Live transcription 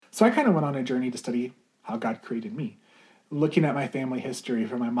So I kind of went on a journey to study how God created me, looking at my family history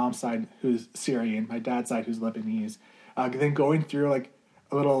from my mom's side, who's Syrian, my dad's side, who's Lebanese, then going through like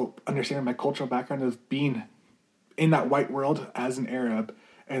a little understanding my cultural background of being in that white world as an Arab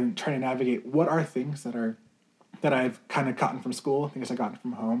and trying to navigate what are things that I've kind of gotten from school, things I've gotten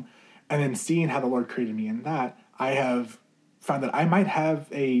from home, and then seeing how the Lord created me in that, I have found that I might have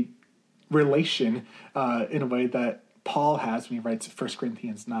a relation in a way that Paul has when he writes 1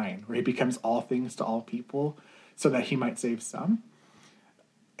 Corinthians 9, where he becomes all things to all people so that he might save some.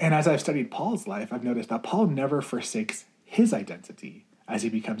 And as I've studied Paul's life, I've noticed that Paul never forsakes his identity as he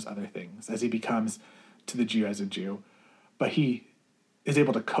becomes other things, as he becomes to the Jew as a Jew. But he is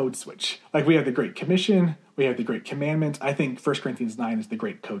able to code switch. Like we have the Great Commission, we have the Great Commandment. I think 1 Corinthians 9 is the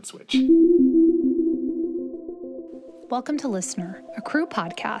great code switch. Welcome to Listener, a Cru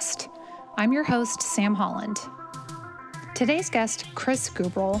podcast. I'm your host, Sam Holland. Today's guest, Chris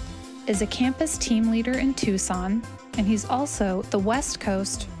Ghubril, is a campus team leader in Tucson, and he's also the West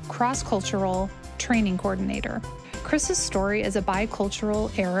Coast cross-cultural training coordinator. Chris's story as a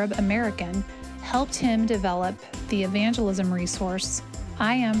bicultural Arab American helped him develop the evangelism resource,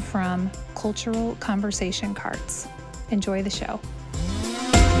 I Am From Cultural Conversation Cards. Enjoy the show.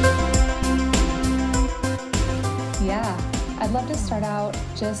 Yeah, I'd love to start out,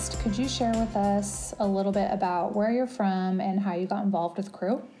 could you share with us a little bit about where you're from and how you got involved with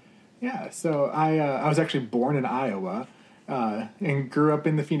Cru? Yeah, so I was actually born in Iowa and grew up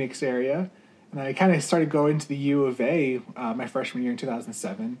in the Phoenix area. And I kind of started going to the U of A my freshman year in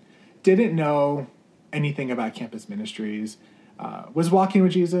 2007. Didn't know anything about campus ministries. Was walking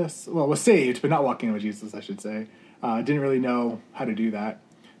with Jesus. Well, was saved, but not walking with Jesus, I should say. Didn't really know how to do that.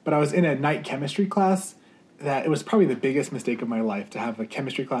 But I was in a night chemistry class that it was probably the biggest mistake of my life to have a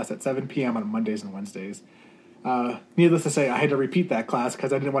chemistry class at 7 p.m. on Mondays and Wednesdays. Needless to say, I had to repeat that class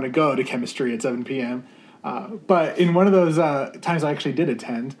because I didn't want to go to chemistry at 7 p.m. But in one of those times I actually did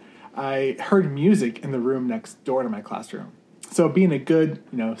attend, I heard music in the room next door to my classroom. So being a good,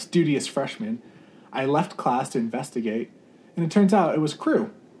 studious freshman, I left class to investigate, and it turns out it was Cru.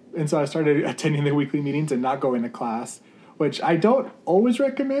 And so I started attending the weekly meetings and not going to class, which I don't always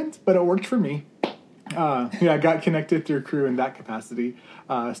recommend, but it worked for me. I got connected through Cru in that capacity.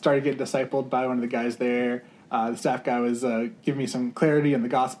 Started getting discipled by one of the guys there. The staff guy was giving me some clarity on the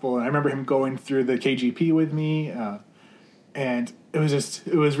gospel, and I remember him going through the KGP with me, and it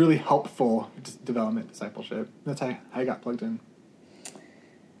was really helpful development, discipleship. That's how I got plugged in.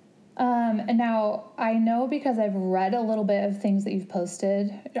 And now I know because I've read a little bit of things that you've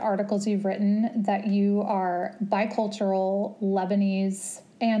posted, articles you've written, that you are bicultural Lebanese,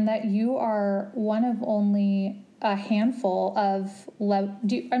 and that you are one of only a handful of,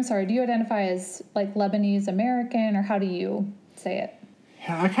 do you identify as like Lebanese-American, or how do you say it?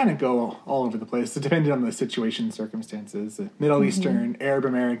 Yeah, I kind of go all over the place, depending on the situation and circumstances. Middle Eastern, Arab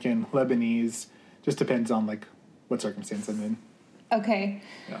American, Lebanese, just depends on like what circumstance I'm in. Okay.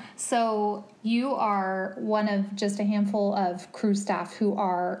 Yeah. So you are one of just a handful of Cru staff who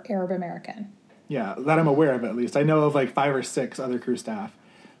are Arab American. Yeah, that I'm aware of at least. I know of like 5 or 6 other Cru staff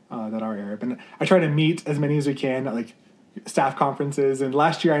that are Arab. And I try to meet as many as we can at like staff conferences. And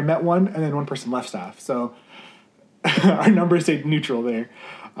last year I met one, and then one person left staff. So our number stayed neutral there.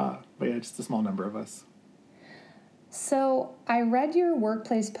 But yeah, just a small number of us. So I read your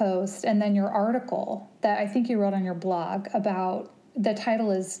workplace post and then your article that I think you wrote on your blog about, the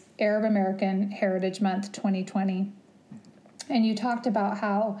title is Arab American Heritage Month 2020. And you talked about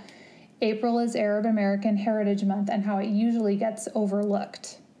how April is Arab American Heritage Month and how it usually gets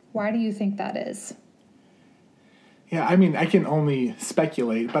overlooked. Why do you think that is? Yeah, I mean, I can only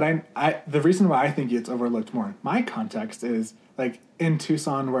speculate, but I the reason why I think it's overlooked more in my context is, like, in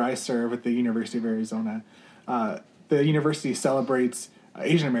Tucson, where I serve at the University of Arizona, the university celebrates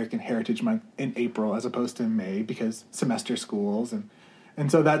Asian American Heritage Month in April as opposed to May because semester schools,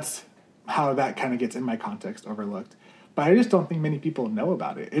 and so that's how that kind of gets, in my context, overlooked. But I just don't think many people know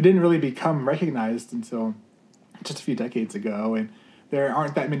about it. It didn't really become recognized until just a few decades ago, and there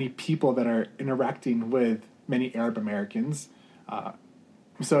aren't that many people that are interacting with many Arab Americans.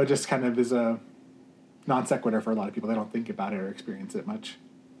 So it just kind of is a non sequitur for a lot of people. They don't think about it or experience it much.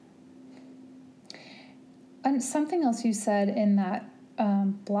 And something else you said in that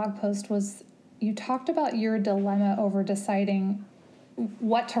blog post was you talked about your dilemma over deciding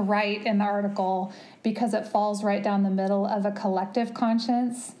what to write in the article because it falls right down the middle of a collective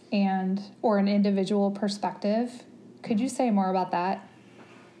conscience or an individual perspective. Could you say more about that?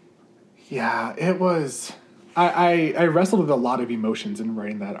 Yeah, it was... I wrestled with a lot of emotions in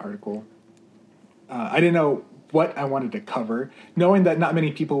writing that article. I didn't know what I wanted to cover, knowing that not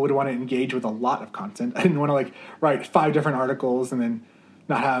many people would want to engage with a lot of content. I didn't want to like write 5 different articles and then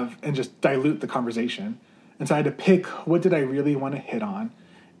not have, and just dilute the conversation. And so I had to pick, what did I really want to hit on?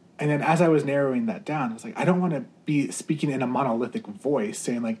 And then as I was narrowing that down, I was like, I don't want to be speaking in a monolithic voice,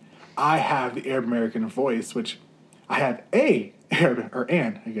 saying like, I have the Arab American voice, which I have a Arab, or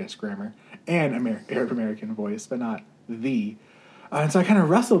an, I guess, grammar, an Arab American voice, but not the. And so I kind of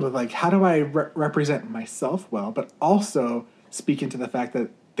wrestled with like, how do I represent myself well, but also speak into the fact that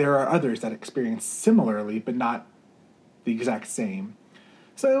there are others that experience similarly, but not the exact same.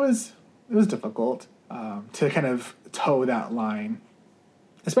 So it was difficult to kind of toe that line,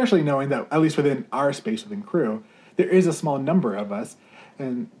 especially knowing that at least within our space within Crew, there is a small number of us,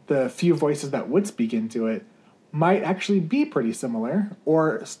 and the few voices that would speak into it might actually be pretty similar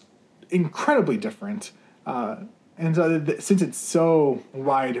or incredibly different. And so since it's so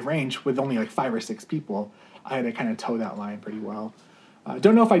wide range with only like 5 or 6 people, I had to kind of toe that line pretty well.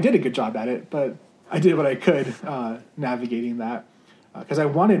 Don't know if I did a good job at it, but I did what I could navigating that, because I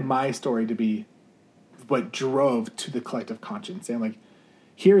wanted my story to be what drove to the collective conscience, saying like,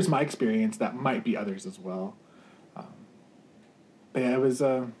 here's my experience that might be others as well. But yeah, it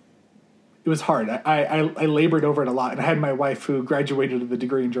was hard. I labored over it a lot, and I had my wife, who graduated with a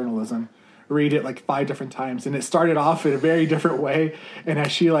degree in journalism, read it like 5 different times, and it started off in a very different way, and as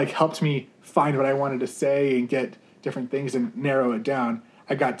she like helped me find what I wanted to say and get different things and narrow it down,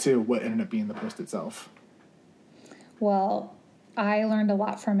 I got to what ended up being the post itself. Well, I learned a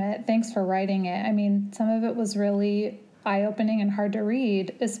lot from it. Thanks for writing it. I mean, some of it was really eye-opening and hard to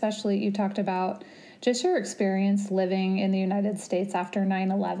read, especially you talked about just your experience living in the United States after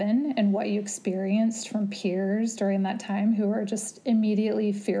 9/11 and what you experienced from peers during that time who were just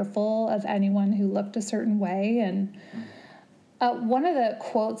immediately fearful of anyone who looked a certain way. And one of the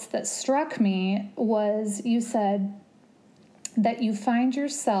quotes that struck me was, you said that you find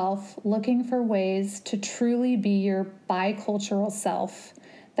yourself looking for ways to truly be your bicultural self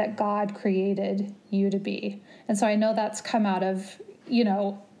that God created you to be. And so I know that's come out of,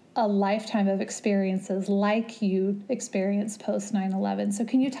 a lifetime of experiences like you experienced post 9/11. So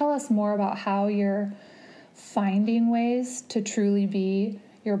can you tell us more about how you're finding ways to truly be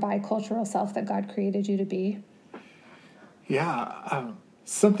your bicultural self that God created you to be? Yeah,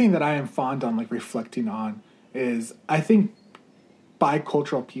 something that I am fond on like reflecting on is, I think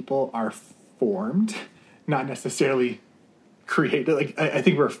bicultural people are formed, not necessarily created. Like I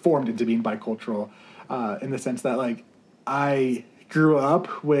think we're formed into being bicultural in the sense that like I grew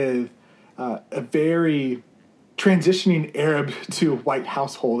up with a very transitioning Arab to white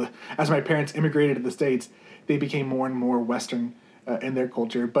household. As my parents immigrated to the States, they became more and more Western in their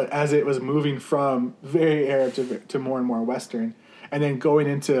culture. But as it was moving from very Arab to more and more Western, and then going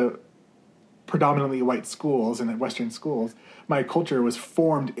into predominantly white schools and Western schools, my culture was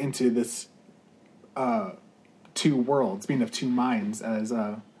formed into this 2 worlds, being of 2 minds, as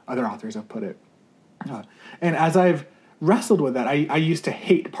other authors have put it. And as I've wrestled with that, I used to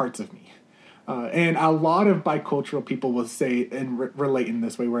hate parts of me. And a lot of bicultural people will say and relate in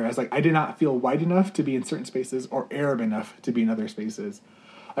this way, whereas like I did not feel white enough to be in certain spaces or Arab enough to be in other spaces.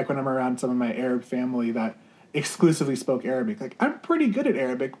 Like when I'm around some of my Arab family that exclusively spoke Arabic, like I'm pretty good at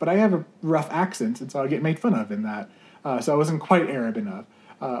Arabic, but I have a rough accent, and so I get made fun of in that. So I wasn't quite Arab enough.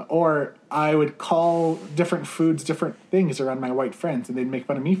 Or I would call different foods different things around my white friends, and they'd make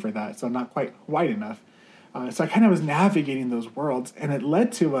fun of me for that, so I'm not quite white enough. So I kind of was navigating those worlds, and it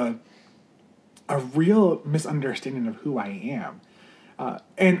led to a real misunderstanding of who I am.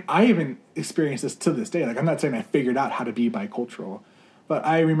 And I even experience this to this day. Like, I'm not saying I figured out how to be bicultural, but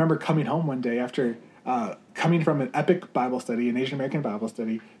I remember coming home one day after coming from an epic Bible study, an Asian American Bible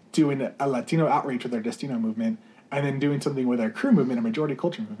study, doing a Latino outreach with our Destino movement, and then doing something with our Crew movement, a majority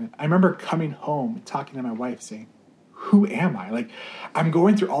culture movement. I remember coming home, talking to my wife, saying, who am I? Like, I'm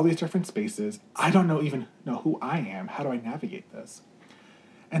going through all these different spaces. I don't even know who I am. How do I navigate this?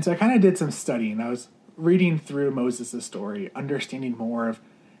 And so I kind of did some studying. I was reading through Moses' story, understanding more of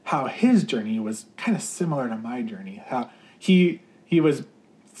how his journey was kind of similar to my journey, how he was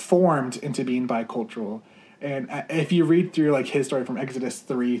formed into being bicultural. And if you read through like his story from Exodus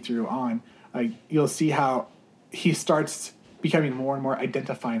 3 through on, like you'll see how he starts becoming more and more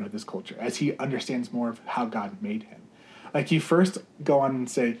identifying with his culture as he understands more of how God made him. Like you first go on and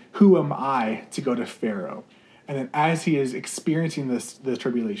say, who am I to go to Pharaoh? And then as he is experiencing the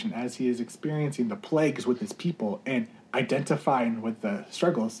tribulation, as he is experiencing the plagues with his people and identifying with the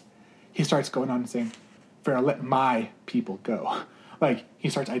struggles, he starts going on and saying, Pharaoh, let my people go. Like he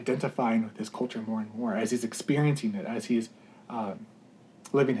starts identifying with his culture more and more as he's experiencing it, as he's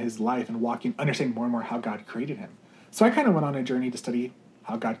living his life and understanding more and more how God created him. So I kind of went on a journey to study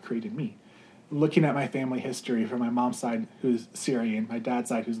how God created me, looking at my family history from my mom's side, who's Syrian, my dad's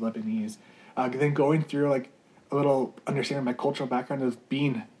side, who's Lebanese, then going through like a little understanding my cultural background of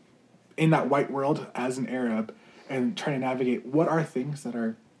being in that white world as an Arab and trying to navigate what are things that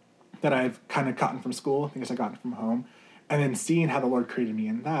I've kind of gotten from school, things I've gotten from home, and then seeing how the Lord created me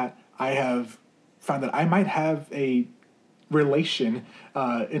in that, I have found that I might have a relation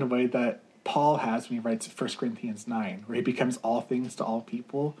in a way that Paul has when he writes 1 Corinthians 9, where he becomes all things to all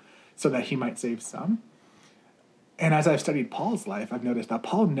people so that he might save some. And as I've studied Paul's life, I've noticed that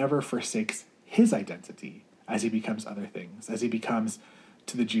Paul never forsakes his identity as he becomes other things, as he becomes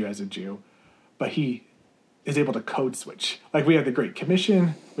to the Jew as a Jew, but he is able to code switch. Like we have the Great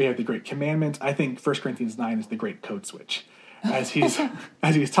Commission, we have the Great Commandment. I think 1 Corinthians 9 is the great code switch. As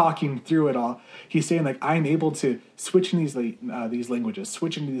he's talking through it all, he's saying like I'm able to switch in these languages,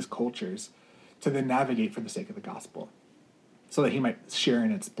 switch into these cultures, to then navigate for the sake of the gospel, so that he might share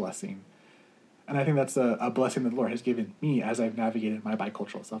in its blessing. And I think that's a blessing that the Lord has given me as I've navigated my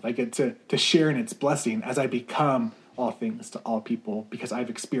bicultural self. I get to share in its blessing as I become all things to all people because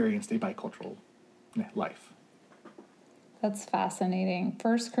I've experienced a bicultural life. That's fascinating.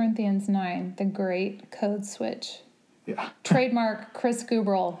 1 Corinthians 9, the great code switch. Yeah. Trademark Chris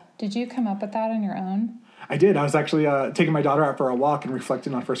Ghubril. Did you come up with that on your own? I did. I was actually taking my daughter out for a walk and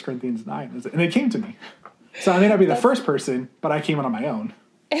reflecting on 1 Corinthians 9. And it came to me. So I may not be the first person, but I came on my own.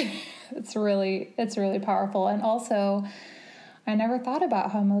 It's really powerful. And also, I never thought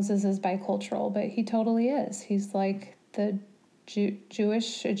about how Moses is bicultural, but he totally is. He's like the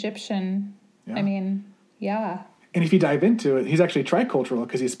Jewish Egyptian. Yeah. I mean, yeah. And if you dive into it, he's actually tricultural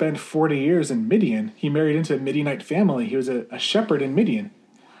because he spent 40 years in Midian. He married into a Midianite family. He was a shepherd in Midian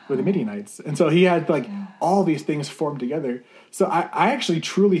with the Midianites. And so he had all these things formed together. So I actually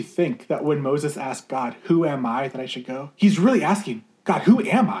truly think that when Moses asked God, who am I that I should go? He's really asking, God, who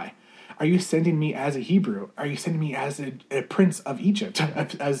am I? Are you sending me as a Hebrew? Are you sending me as a prince of Egypt,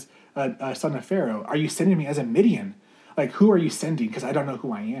 as a son of Pharaoh? Are you sending me as a Midian? Like, who are you sending? Because I don't know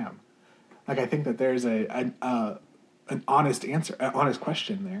who I am. Like, I think that there's an honest answer, an honest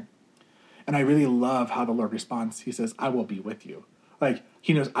question there. And I really love how the Lord responds. He says, I will be with you. Like,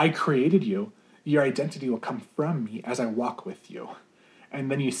 he knows I created you. Your identity will come from me as I walk with you.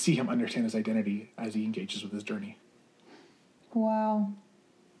 And then you see him understand his identity as he engages with his journey. Wow.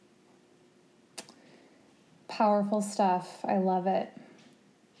 Powerful stuff. I love it.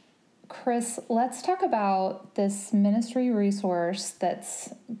 Chris, let's talk about this ministry resource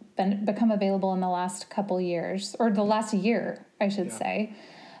that's become available in the last couple years, or the last year, I should say,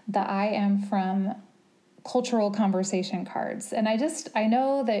 the I Am From cultural conversation cards. And I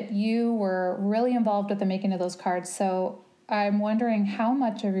know that you were really involved with the making of those cards, so I'm wondering how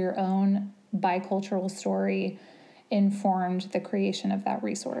much of your own bicultural story informed the creation of that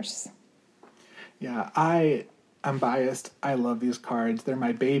resource. Yeah, I'm biased. I love these cards. They're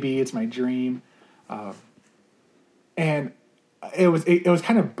my baby. It's my dream. And it was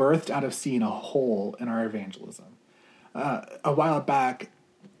kind of birthed out of seeing a hole in our evangelism. A while back,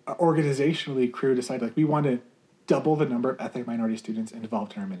 organizationally, Crew decided we want to double the number of ethnic minority students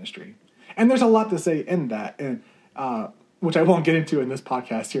involved in our ministry. And there's a lot to say in that, and which I won't get into in this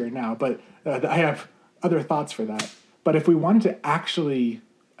podcast here and now, but I have other thoughts for that. But if we wanted to actually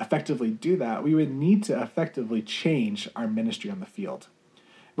effectively do that, we would need to effectively change our ministry on the field.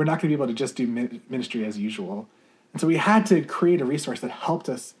 We're not going to be able to just do ministry as usual. And so we had to create a resource that helped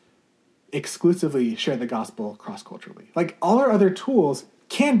us exclusively share the gospel cross-culturally. Like, all our other tools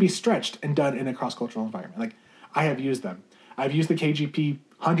can be stretched and done in a cross-cultural environment. Like, I have used them. I've used the KGP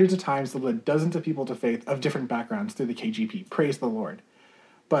hundreds of times to lead dozens of people to faith of different backgrounds through the KGP. Praise the Lord.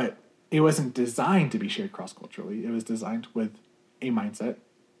 But it wasn't designed to be shared cross-culturally. It was designed with a mindset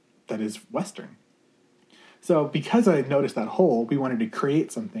that is Western. So because I noticed that hole, we wanted to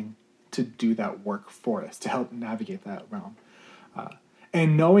create something to do that work for us, to help navigate that realm.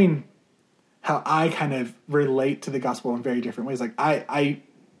 And knowing how I kind of relate to the gospel in very different ways. Like, I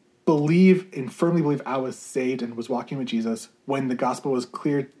believe and firmly believe I was saved and was walking with Jesus when the gospel was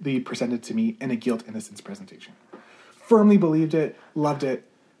clearly presented to me in a guilt innocence presentation. Firmly believed it, loved it,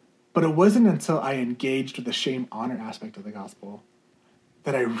 but it wasn't until I engaged with the shame honor aspect of the gospel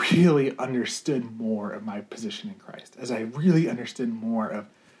that I really understood more of my position in Christ, as I really understood more of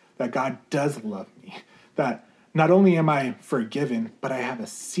that God does love me, that not only am I forgiven, but I have a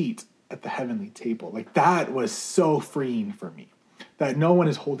seat at the heavenly table. Like, that was so freeing for me, that no one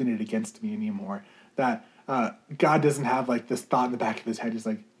is holding it against me anymore, that God doesn't have this thought in the back of his head. He's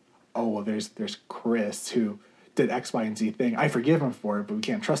like, oh, well, there's Chris who did X, Y, and Z thing. I forgive him for it, but we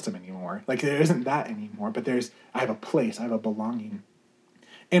can't trust him anymore. Like, there isn't that anymore, but I have a place, I have a belonging.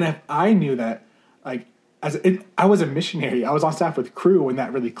 And if I knew that, like, I was a missionary, I was on staff with crew when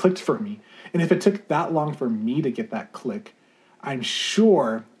that really clicked for me. And if it took that long for me to get that click, I'm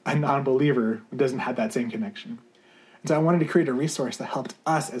sure a non-believer doesn't have that same connection. And so I wanted to create a resource that helped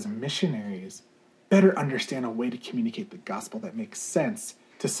us as missionaries better understand a way to communicate the gospel that makes sense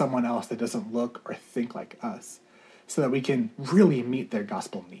to someone else that doesn't look or think like us, so that we can really meet their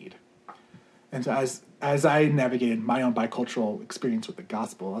gospel need. And so as I navigated my own bicultural experience with the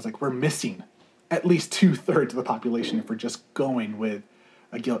gospel, I was like, we're missing at least 2/3 of the population if we're just going with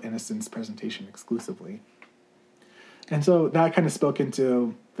a guilt innocence presentation exclusively. And so that kind of spoke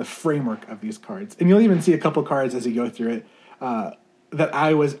into the framework of these cards. And you'll even see a couple cards as you go through it that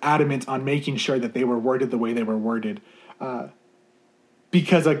I was adamant on making sure that they were worded the way they were worded.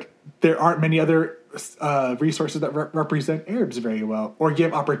 Because like there aren't many other resources that represent Arabs very well or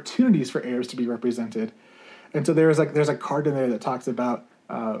give opportunities for Arabs to be represented. And so there's a card in there that talks about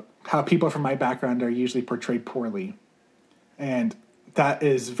how people from my background are usually portrayed poorly. And that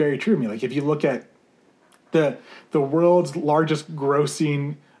is very true to me. Like if you look at the world's largest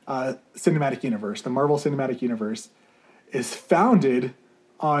grossing cinematic universe, the Marvel Cinematic Universe, is founded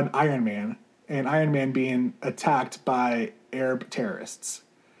on Iron Man, and Iron Man being attacked by Arab terrorists.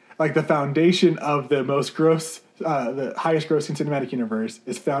 Like the foundation of the the highest grossing cinematic universe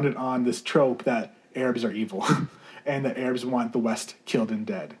is founded on this trope that Arabs are evil and that Arabs want the West killed and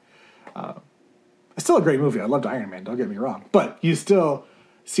dead. It's still a great movie. I loved Iron Man, don't get me wrong. But you still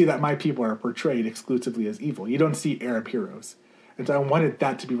see that my people are portrayed exclusively as evil. You don't see Arab heroes. And so I wanted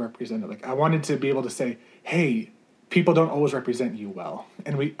that to be represented. Like I wanted to be able to say, hey, people don't always represent you well.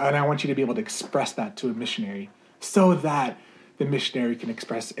 And I want you to be able to express that to a missionary so that the missionary can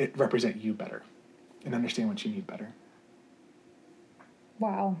represent you better and understand what you need better.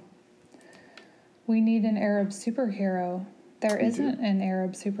 Wow. We need an Arab superhero. There isn't an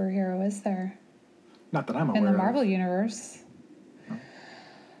Arab superhero, is there? Not that I'm aware of. In the Marvel universe.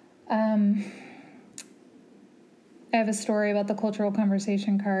 I have a story about the cultural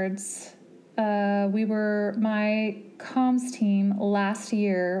conversation cards. My comms team last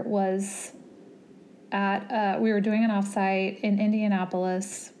year was we were doing an offsite in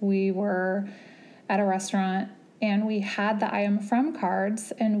Indianapolis. We were at a restaurant and we had the I am from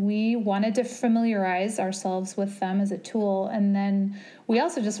cards and we wanted to familiarize ourselves with them as a tool. And then we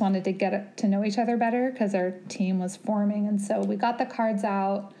also just wanted to get to know each other better because our team was forming. And so we got the cards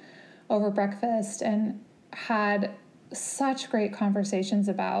out over breakfast and had such great conversations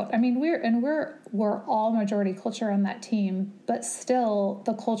about, I mean, we're all majority culture on that team, but still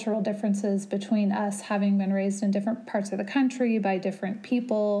the cultural differences between us having been raised in different parts of the country by different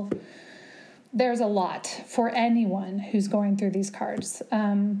people. There's a lot for anyone who's going through these cards.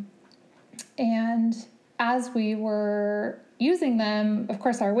 And as we were using them, of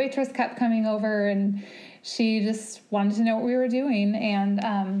course, our waitress kept coming over and she just wanted to know what we were doing.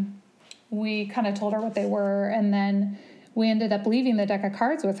 And we kind of told her what they were, and then we ended up leaving the deck of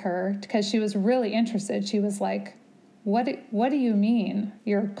cards with her because she was really interested. She was like, what do you mean,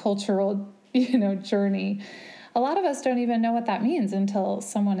 your cultural, journey? A lot of us don't even know what that means until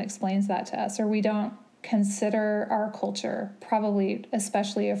someone explains that to us, or we don't consider our culture, probably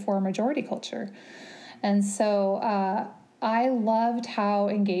especially if we're a majority culture. And so I loved how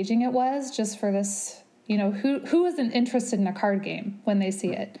engaging it was just for this, who isn't interested in a card game when they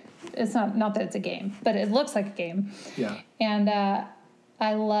see it? It's not that it's a game, but it looks like a game. Yeah. And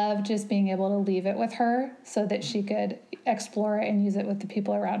I love just being able to leave it with her so that she could explore it and use it with the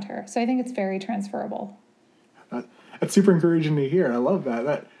people around her. So I think it's very transferable. That's super encouraging to hear. I love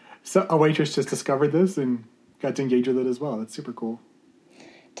that. So a waitress just discovered this and got to engage with it as well. That's super cool.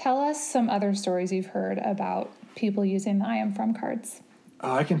 Tell us some other stories you've heard about people using the I am from cards.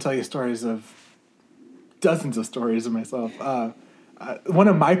 I can tell you dozens of stories of myself. One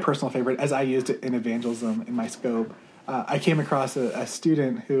of my personal favorite, as I used it in evangelism in my scope, I came across a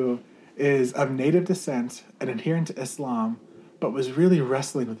student who is of native descent, an adherent to Islam, but was really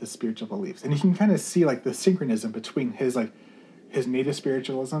wrestling with his spiritual beliefs. And you can kind of see like the synchronism between his native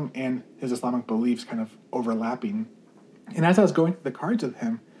spiritualism and his Islamic beliefs kind of overlapping. And as I was going through the cards with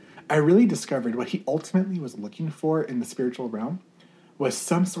him, I really discovered what he ultimately was looking for in the spiritual realm was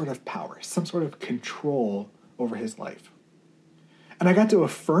some sort of power, some sort of control over his life. And I got to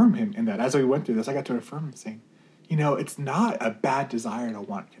affirm him in that. As we went through this, I got to affirm him saying, it's not a bad desire to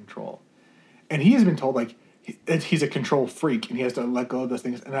want control. And he has been told, he's a control freak and he has to let go of those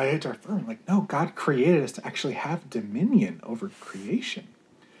things. And I had to affirm, no, God created us to actually have dominion over creation.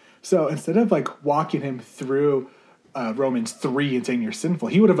 So instead of like walking him through Romans 3 and saying you're sinful,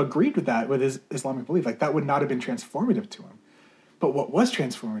 he would have agreed with that with his Islamic belief. Like that would not have been transformative to him. But what was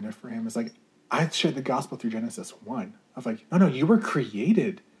transformative for him is like, I shared the gospel through Genesis 1 of like, no, you were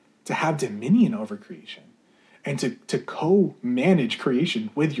created to have dominion over creation and to co-manage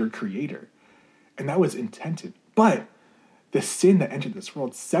creation with your creator. And that was intended. But the sin that entered this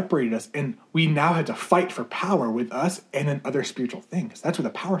world separated us, and we now had to fight for power with us and in other spiritual things. That's where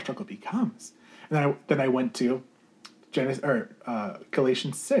the power struggle becomes. And then I went to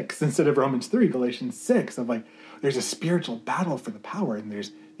Galatians 6 instead of Romans 3, Galatians 6 of like, there's a spiritual battle for the power, and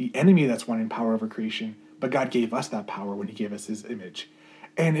there's the enemy that's wanting power over creation, but God gave us that power when he gave us his image.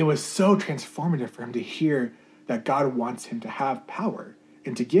 And it was so transformative for him to hear that God wants him to have power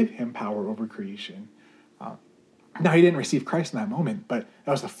and to give him power over creation. Now, he didn't receive Christ in that moment, but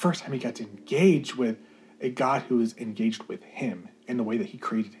that was the first time he got to engage with a God who was engaged with him in the way that he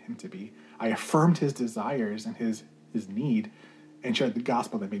created him to be. I affirmed his desires and his need and shared the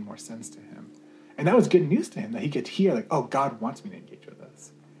gospel that made more sense to him. And that was good news to him, that he could hear, like, oh, God wants me to engage with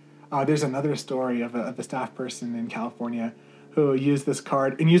this. There's another story of a staff person in California who used this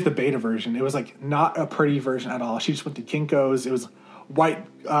card and used the beta version. It was like not a pretty version at all. She just went to Kinko's. It was white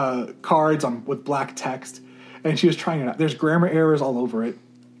cards with black text, and she was trying it out. There's grammar errors all over it.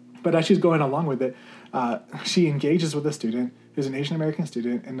 But as she's going along with it, she engages with a student who's an Asian American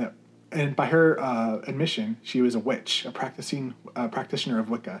student, and by her admission, she was a witch, a practitioner of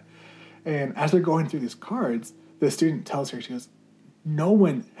Wicca. And as they're going through these cards, the student tells her, she goes, no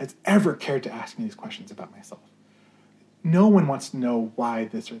one has ever cared to ask me these questions about myself. No one wants to know why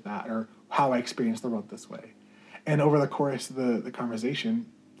this or that, or how I experience the world this way. And over the course of the conversation,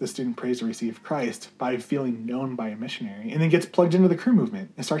 the student prays to receive Christ by feeling known by a missionary, and then gets plugged into the Cru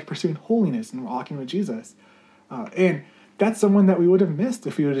movement and starts pursuing holiness and walking with Jesus. And that's someone that we would have missed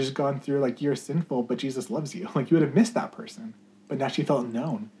if we would have just gone through, like, you're sinful, but Jesus loves you. Like, you would have missed that person. But now she felt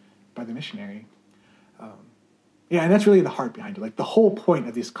known by the missionary. And that's really the heart behind it. Like, the whole point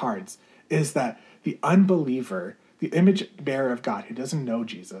of these cards is that the unbeliever, the image bearer of God who doesn't know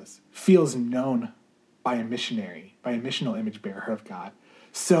Jesus, feels known by a missionary, by a missional image bearer of God,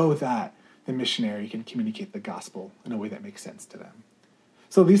 so that the missionary can communicate the gospel in a way that makes sense to them.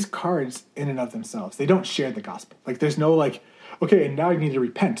 So these cards, in and of themselves, they don't share the gospel. Like, there's no, like, okay, and now you need to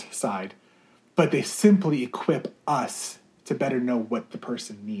repent side. But they simply equip us to better know what the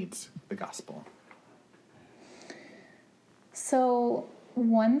person needs, the gospel. So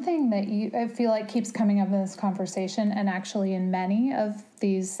one thing that I feel like keeps coming up in this conversation, and actually in many of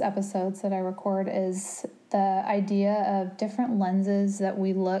these episodes that I record, is the idea of different lenses that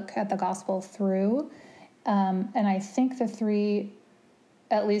we look at the gospel through. And I think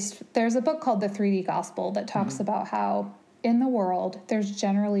at least there's a book called The 3D Gospel that talks about how in the world, there's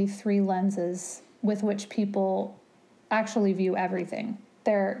generally 3 lenses with which people actually view everything.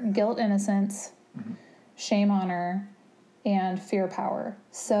 They're guilt, innocence, shame, honor, and fear, power.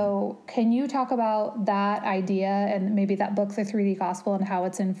 So can you talk about that idea and maybe that book, The 3D Gospel, and how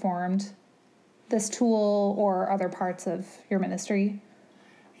it's informed this tool or other parts of your ministry?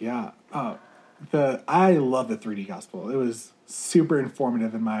 Yeah. I love the 3D Gospel. It was super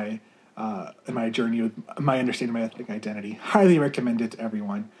informative in my journey with my understanding of my ethnic identity. Highly recommend it to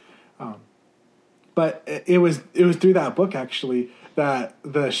everyone. But it was through that book, actually, that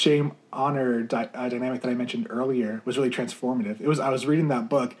the shame honor dynamic that I mentioned earlier was really transformative. I was reading that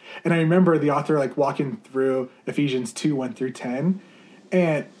book, and I remember the author like walking through Ephesians 2, 1 through 10,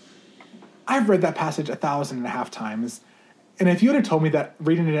 and I've read that passage 1,500 times, and if you would have told me that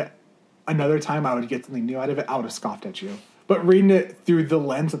reading it another time I would get something new out of it, I would have scoffed at you. But reading it through the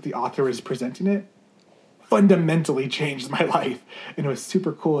lens that the author is presenting it fundamentally changed my life, and it was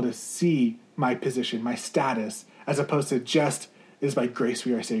super cool to see my position, my status, as opposed to just, it is by grace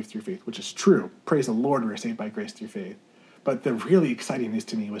we are saved through faith, which is true. Praise the Lord, we are saved by grace through faith. But the really exciting news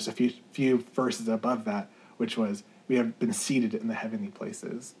to me was a few verses above that, which was, we have been seated in the heavenly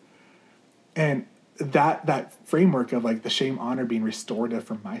places. And that framework of like the shame honor being restorative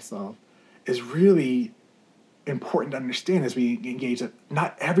for myself is really important to understand as we engage that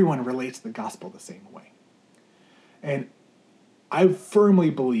not everyone relates to the gospel the same way. And I firmly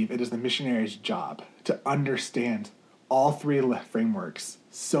believe it is the missionary's job to understand all 3 frameworks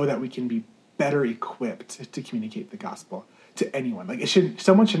so that we can be better equipped to communicate the gospel to anyone. Like,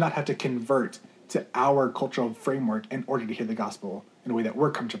 someone should not have to convert to our cultural framework in order to hear the gospel in a way that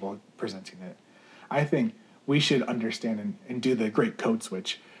we're comfortable presenting it. I think we should understand and do the great code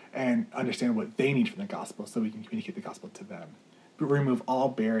switch and understand what they need from the gospel so we can communicate the gospel to them. But remove all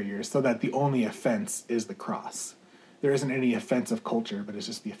barriers so that the only offense is the cross. there isn't any offense of culture, but it's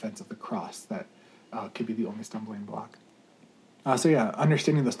just the offense of the cross that could be the only stumbling block. So yeah,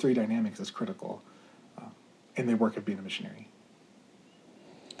 understanding those three dynamics is critical in the work of being a missionary.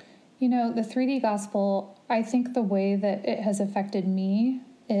 You know, the 3D gospel, I think the way that it has affected me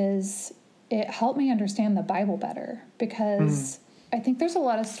is it helped me understand the Bible better, because I think there's a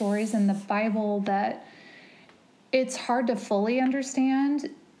lot of stories in the Bible that it's hard to fully understand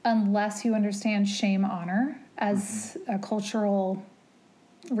unless you understand shame, honor as a cultural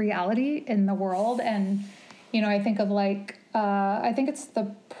reality in the world. And, you know, I think of I think it's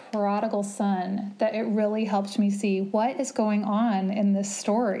the prodigal son that it really helped me see what is going on in this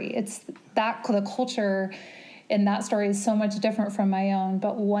story. It's that the culture in that story is so much different from my own.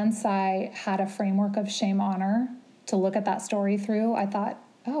 But once I had a framework of shame, honor to look at that story through, I thought,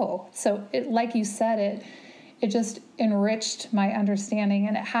 oh, so it, like you said, it just enriched my understanding.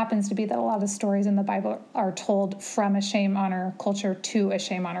 And it happens to be that a lot of stories in the Bible are told from a shame, honor culture to a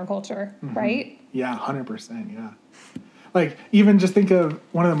shame, honor culture, right? Yeah, 100%, yeah. Like, even just think of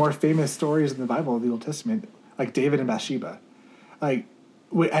one of the more famous stories in the Bible, the Old Testament, like David and Bathsheba. Like,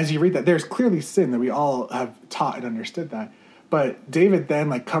 as you read that, there's clearly sin that we all have taught and understood that. But David then,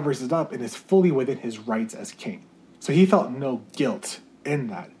 like, covers it up and is fully within his rights as king. So he felt no guilt in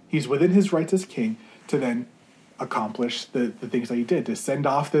that. He's within his rights as king to then accomplish the things that he did, to send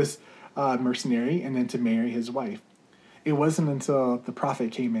off this mercenary and then to marry his wife. It wasn't until the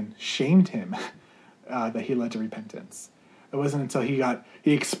prophet came and shamed him that he led to repentance. It wasn't until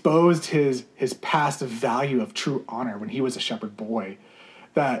he exposed his past value of true honor when he was a shepherd boy,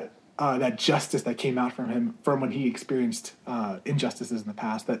 that justice that came out from him from when he experienced injustices in the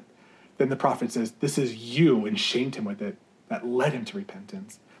past, that then the prophet says, this is you, and shamed him with it, that led him to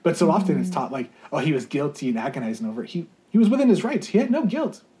repentance. But so often it's taught like, oh, he was guilty and agonizing over it. He was within his rights. He had no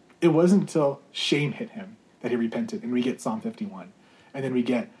guilt. It wasn't until shame hit him that he repented, and we get Psalm 51. And then we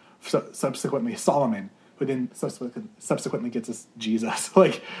get subsequently Solomon, who then subsequently gets us Jesus.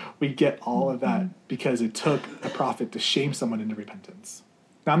 Like, we get all of that because it took a prophet to shame someone into repentance.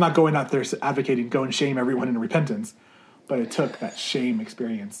 Now, I'm not going out there advocating go and shame everyone into repentance, but it took that shame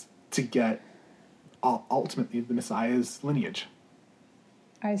experience to get ultimately the Messiah's lineage.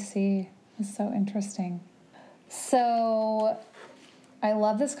 I see. It's so interesting. So I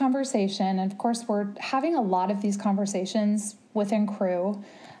love this conversation. And of course, we're having a lot of these conversations within Cru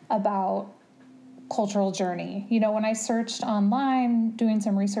about cultural journey. You know, when I searched online, doing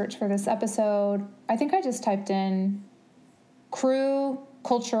some research for this episode, I think I just typed in Cru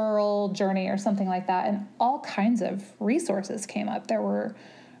cultural journey or something like that, and all kinds of resources came up. There were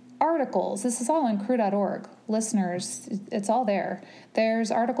articles. This is all on cru.org. Listeners, it's all there. There's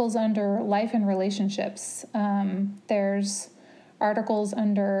articles under life and relationships. There's articles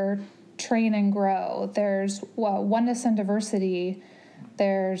under train and grow. There's oneness and diversity.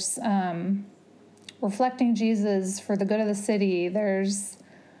 There's reflecting Jesus for the good of the city. There's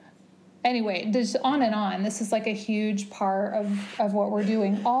on and on. This is like a huge part of what we're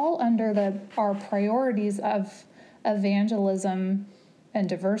doing, all under our priorities of evangelism and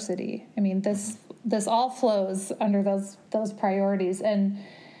diversity. I mean, this all flows under those priorities, and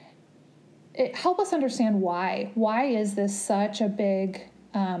it help us understand why. Why is this such a big,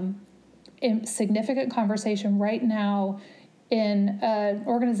 significant conversation right now in an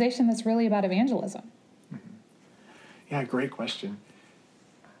organization that's really about evangelism? Yeah, great question.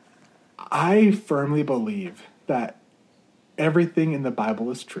 I firmly believe that everything in the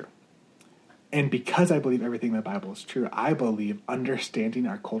Bible is true. And because I believe everything in the Bible is true, I believe understanding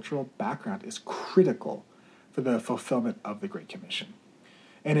our cultural background is critical for the fulfillment of the Great Commission.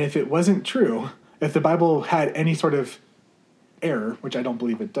 And if it wasn't true, if the Bible had any sort of error, which I don't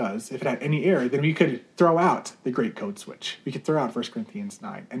believe it does, if it had any error, then we could throw out the great code switch. We could throw out 1 Corinthians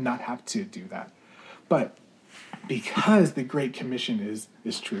 9 and not have to do that. But because the Great Commission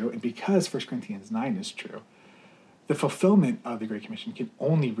is true, and because 1 Corinthians 9 is true, the fulfillment of the Great Commission can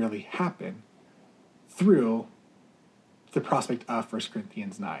only really happen through the prospect of 1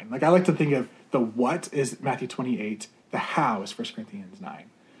 Corinthians 9. Like, I like to think of the what is Matthew 28, the how is 1 Corinthians 9.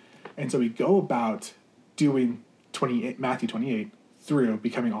 And so we go about doing Matthew 28 through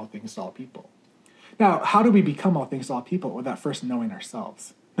becoming all things to all people. Now, how do we become all things to all people without first knowing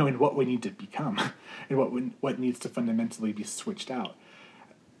ourselves, knowing what we need to become and what needs to fundamentally be switched out?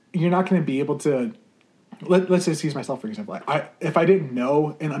 You're not going to be able to, let's just use myself for example. If I didn't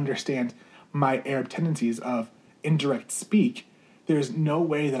know and understand my Arab tendencies of indirect speak, there's no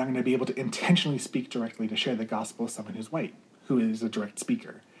way that I'm going to be able to intentionally speak directly to share the gospel with someone who's white, who is a direct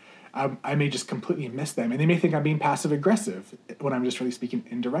speaker. I may just completely miss them, and they may think I'm being passive-aggressive when I'm just really speaking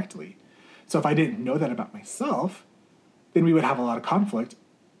indirectly. So if I didn't know that about myself, then we would have a lot of conflict.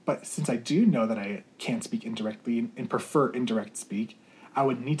 But since I do know that I can't speak indirectly and prefer indirect speak, I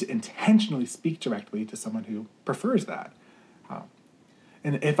would need to intentionally speak directly to someone who prefers that.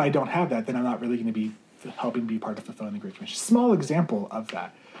 And if I don't have that, then I'm not really going to be helping be part of fulfilling the Great Commission. Small example of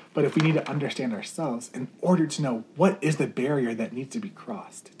that. But if we need to understand ourselves in order to know what is the barrier that needs to be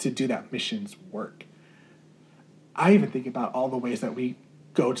crossed to do that mission's work. I even think about all the ways that we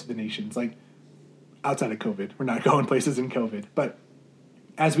go to the nations, like outside of COVID. We're not going places in COVID. But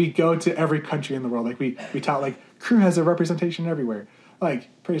as we go to every country in the world, like we taught, like, Cru has a representation everywhere. Like,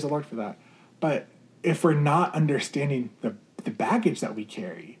 praise the Lord for that. But if we're not understanding the baggage that we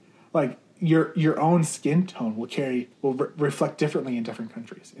carry, like, your own skin tone will reflect differently in different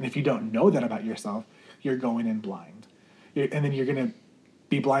countries. And if you don't know that about yourself, you're going in blind. And then you're going to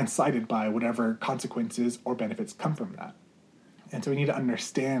be blindsided by whatever consequences or benefits come from that. And so we need to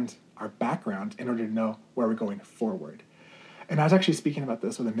understand our background in order to know where we're going forward. And I was actually speaking about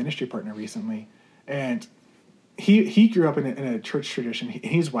this with a ministry partner recently, and he grew up in a church tradition.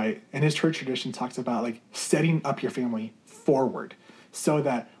 He's white, and his church tradition talks about, like, setting up your family forward, so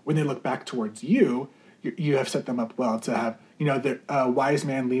that when they look back towards you have set them up well to have, the wise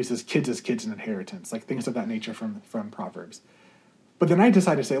man leaves his kids an inheritance, like things of that nature from Proverbs. But then I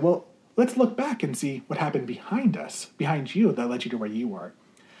decided to say, well, let's look back and see what happened behind you that led you to where you are.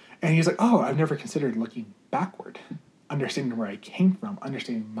 And he's like, oh, I've never considered looking backward, understanding where I came from,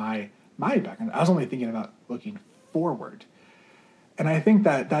 understanding my background. I was only thinking about looking forward. And I think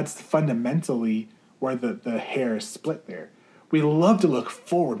that that's fundamentally where the hair is split there. We love to look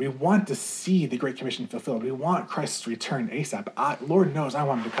forward. We want to see the Great Commission fulfilled. We want Christ's return ASAP. Lord knows I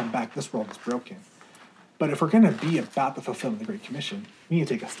want him to come back. This world is broken. But if we're going to be about the fulfillment of the Great Commission, we need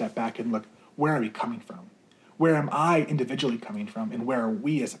to take a step back and look, where are we coming from? Where am I individually coming from? And where are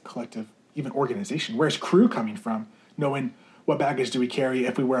we as a collective, even organization? Where's Cru coming from? Knowing what baggage do we carry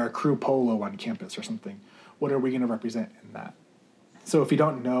if we wear a Cru polo on campus or something? What are we going to represent in that? So if we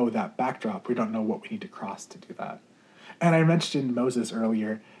don't know that backdrop, we don't know what we need to cross to do that. And I mentioned Moses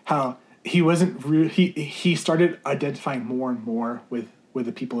earlier, how he started identifying more and more with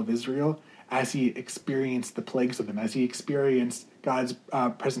the people of Israel as he experienced the plagues of them, as he experienced God's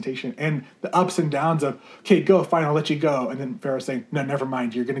presentation and the ups and downs of, okay, go, fine, I'll let you go. And then Pharaoh saying, no, never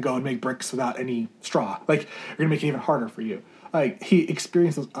mind, you're going to go and make bricks without any straw. Like, you're going to make it even harder for you. Like, he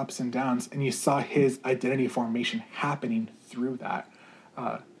experienced those ups and downs, and you saw his identity formation happening through that.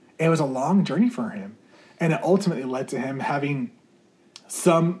 It was a long journey for him. And it ultimately led to him having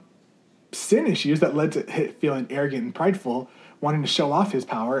some sin issues that led to him feeling arrogant and prideful, wanting to show off his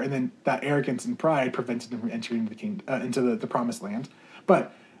power, and then that arrogance and pride prevented him from entering into the promised land.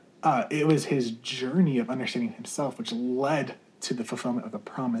 But it was his journey of understanding himself which led to the fulfillment of the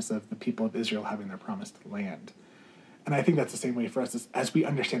promise of the people of Israel having their promised land. And I think that's the same way for us. As we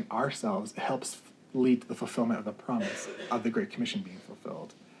understand ourselves, it helps lead to the fulfillment of the promise of the Great Commission being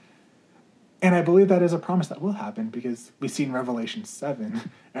fulfilled. And I believe that is a promise that will happen, because we see in Revelation 7,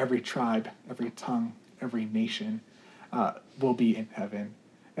 every tribe, every tongue, every nation will be in heaven.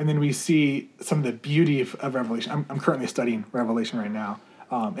 And then we see some of the beauty of Revelation. I'm currently studying Revelation right now.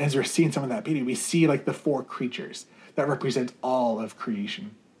 As we're seeing some of that beauty, we see, like, the four creatures that represent all of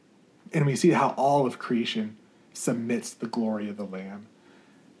creation. And we see how all of creation submits the glory of the Lamb.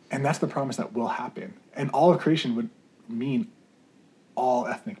 And that's the promise that will happen. And all of creation would mean all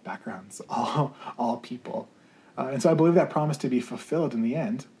ethnic backgrounds, all people. And so I believe that promise to be fulfilled in the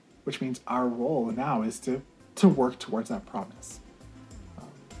end, which means our role now is to work towards that promise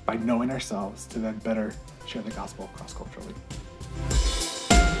by knowing ourselves to then better share the gospel cross-culturally.